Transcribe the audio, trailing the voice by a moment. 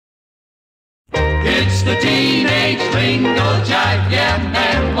It's the teenage lingo jive, yeah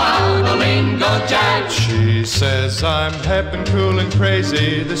man, wow, the lingo jive. She says I'm hip and cool and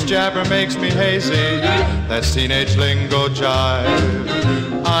crazy, this jabber makes me hazy, that's teenage lingo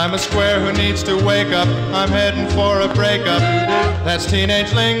jive. I'm a square who needs to wake up, I'm heading for a breakup, that's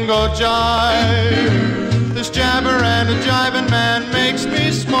teenage lingo jive. This jabber and a jiving man makes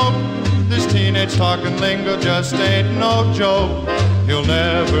me smoke, this teenage talking lingo just ain't no joke. You'll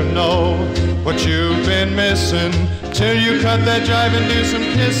never know what you've been missing till you cut that jive and do some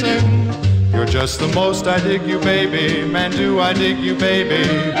kissing. You're just the most, I dig you baby, man do I dig you baby,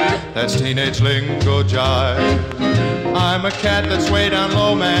 that's teenage lingo jive. I'm a cat that's way down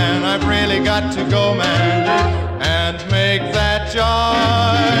low man, I've really got to go man, and make that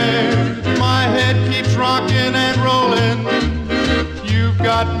jive. My head keeps rocking and rolling, you've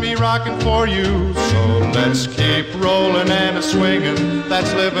got me rocking for you, so let's keep rolling and a swinging,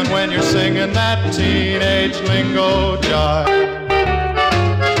 that's living when you're singing that teenage lingo jive.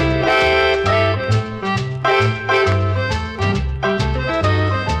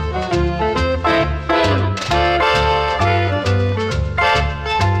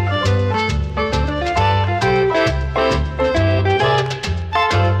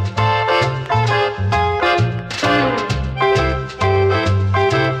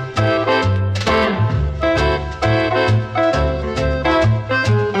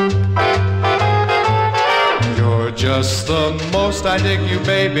 Just the most, I dig you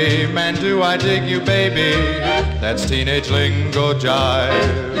baby, man do I dig you baby, that's teenage lingo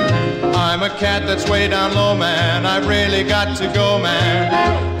jive. I'm a cat that's way down low man, I've really got to go man,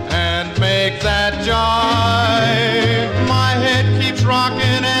 and make that jive. My head keeps rocking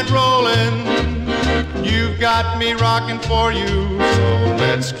and rolling, you've got me rocking for you, so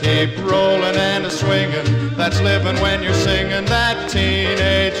let's keep rolling and a swinging, that's living when you're singing that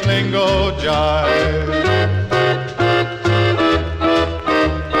teenage lingo jive.